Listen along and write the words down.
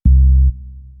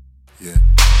Yeah.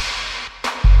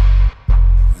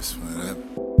 It's whatever.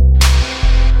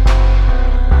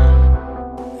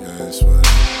 Yeah, it's whatever.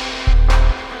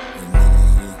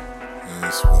 Yeah,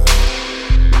 it's whatever.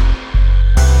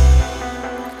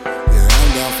 Yeah, I'm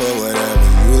down for whatever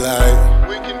you like.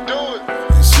 We can do it.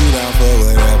 And she down for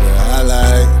whatever I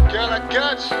like. Girl, I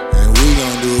got you. And we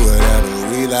gon' do whatever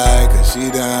we like. Cause she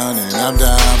down and I'm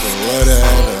down for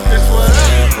whatever. It's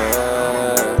whatever.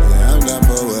 Yeah, I'm down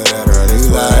for whatever you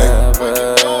like. We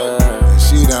can do it. And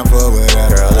she down for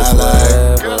whatever I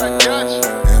like. Girl, I got you.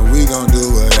 And we gon' do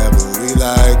whatever we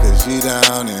like. Cause she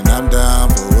down and I'm down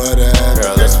for whatever.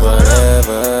 Girl, it's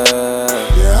whatever.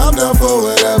 Yeah, I'm down for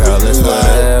whatever Girl, you it's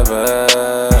like.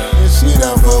 whatever. And she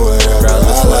down for whatever Girl,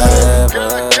 it's I like. Girl,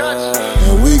 I whatever. got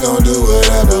you. And we gon' do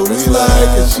whatever we like.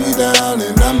 Cause she down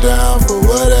and I'm down for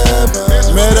whatever.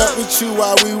 Met up with you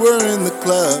while we were in the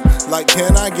club. Like,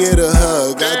 can I get a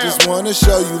hug? I just wanna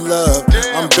show you love.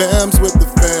 I'm Bams with the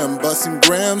fam, busting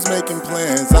grams, making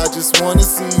plans. I just wanna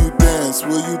see you dance.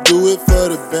 Will you do it for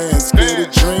the bands? Get a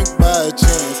drink by a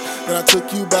chance. Then I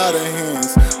took you by the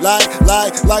hands.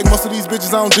 Like most of these bitches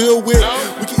I don't deal with.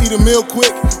 We can eat a meal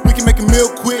quick, we can make a meal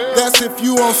quick. That's if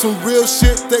you on some real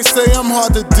shit. They say I'm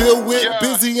hard to deal with.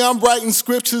 Busy, I'm writing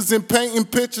scriptures and painting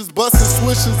pictures, busting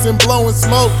swishes and blowing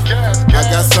smoke. I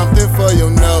got something for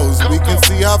your nose. We can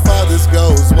see how far this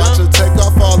goes. Watch her take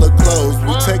off all her clothes.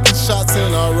 We taking shots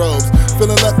in our robes.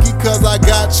 Feeling lucky cause I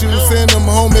got you. Send them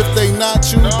home if they not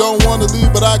you. Don't wanna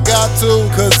leave but I got to.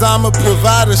 Cause I'm a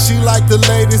provider. She like the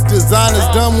latest designers.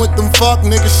 Done with them fuck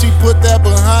niggas. She put that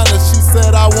behind her. She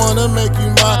said I wanna make you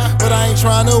mine, but I ain't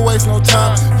trying to waste no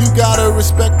time. You gotta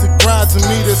respect the grind. To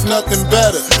me there's nothing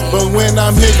better. But when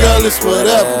I'm here, girl, it's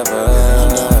whatever. Yeah, I'm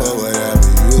down for whatever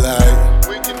you like.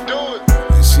 We can do it.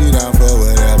 And she down for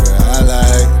whatever I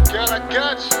like. Girl, I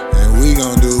got you. And we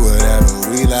gon' do whatever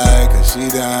we like. Cause she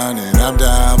down and I'm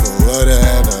down for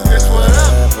whatever. It's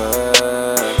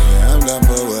whatever. Yeah, I'm down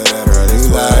for whatever you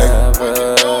like. We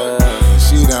can do it. And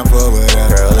she down for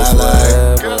whatever I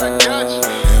like. Girl, I got you.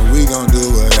 And we gon' do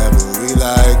whatever we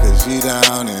like. Cause she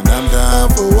down and I'm down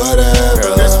for whatever.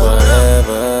 Girl, it's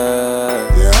whatever.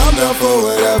 Yeah, I'm down for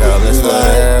whatever Girl, it's you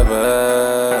like. whatever.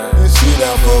 And she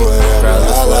down for whatever Girl,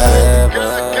 it's I like. Girl,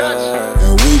 I got you.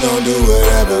 And we gon' do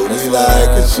whatever we like.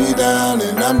 Cause she down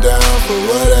and I'm down for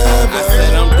whatever. I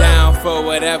said I'm down for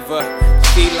whatever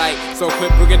she like. So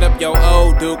quit bringing up your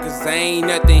old dude, cause ain't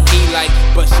nothing he like.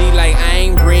 But she like, I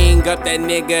ain't bring up that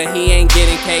nigga. He ain't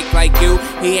getting cake like you.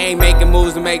 He ain't making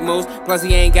moves to make moves. Plus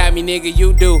he ain't got me, nigga,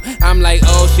 you do. I'm like,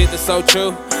 oh shit, that's so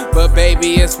true. But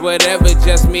baby, it's whatever,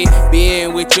 just me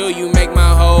being with you. You make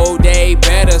my whole day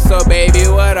better. So baby,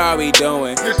 what are we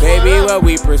doing? Baby, what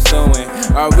we pursuing?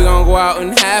 Are we gonna go out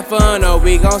and have fun, or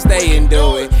we gonna stay and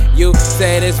do it? You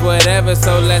said it's whatever,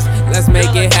 so let's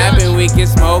make it happen. We can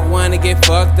smoke, wanna get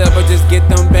fucked up, or just get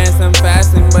them bands some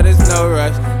fasting. But it's no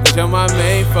rush, cause you're my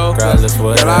main focus. Girl, it's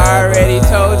whatever. Girl, I already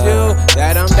told you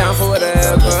that I'm down for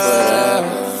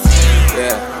whatever.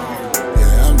 Yeah.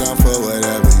 Yeah, I'm down for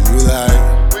whatever you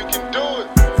like. We can do it.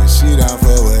 And she down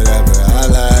for whatever I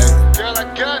like. Girl, I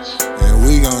got you. And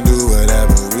we gon' do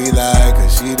whatever we like.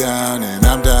 Cause she down and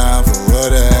I'm down for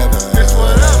whatever. It's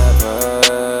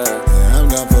whatever. Yeah, I'm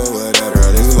down for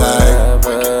whatever you like.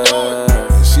 We can do it.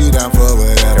 And she down for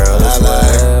whatever I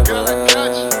like. Girl, I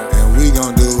got you. And we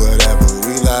gon' do whatever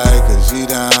we like. Cause she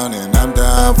down and I'm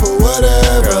down for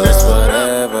whatever. Girl, it's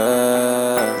whatever.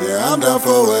 Yeah, I'm down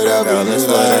for whatever Girl, you it's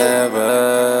like. whatever.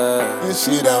 And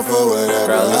she down for whatever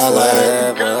Girl, I it's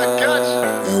like. Girl, I got you.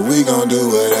 whatever. And we gon' do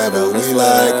whatever we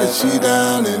like. Cause she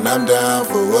down and I'm down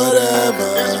for It's whatever.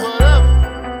 whatever.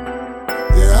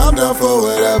 Yeah, I'm down for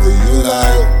whatever you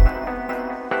like.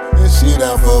 And she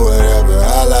down for whatever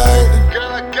I like.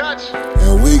 Girl, I got you.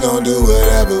 And we gon' do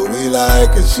whatever we like.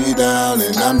 Cause she down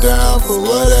and I'm down for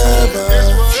whatever.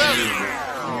 It's whatever.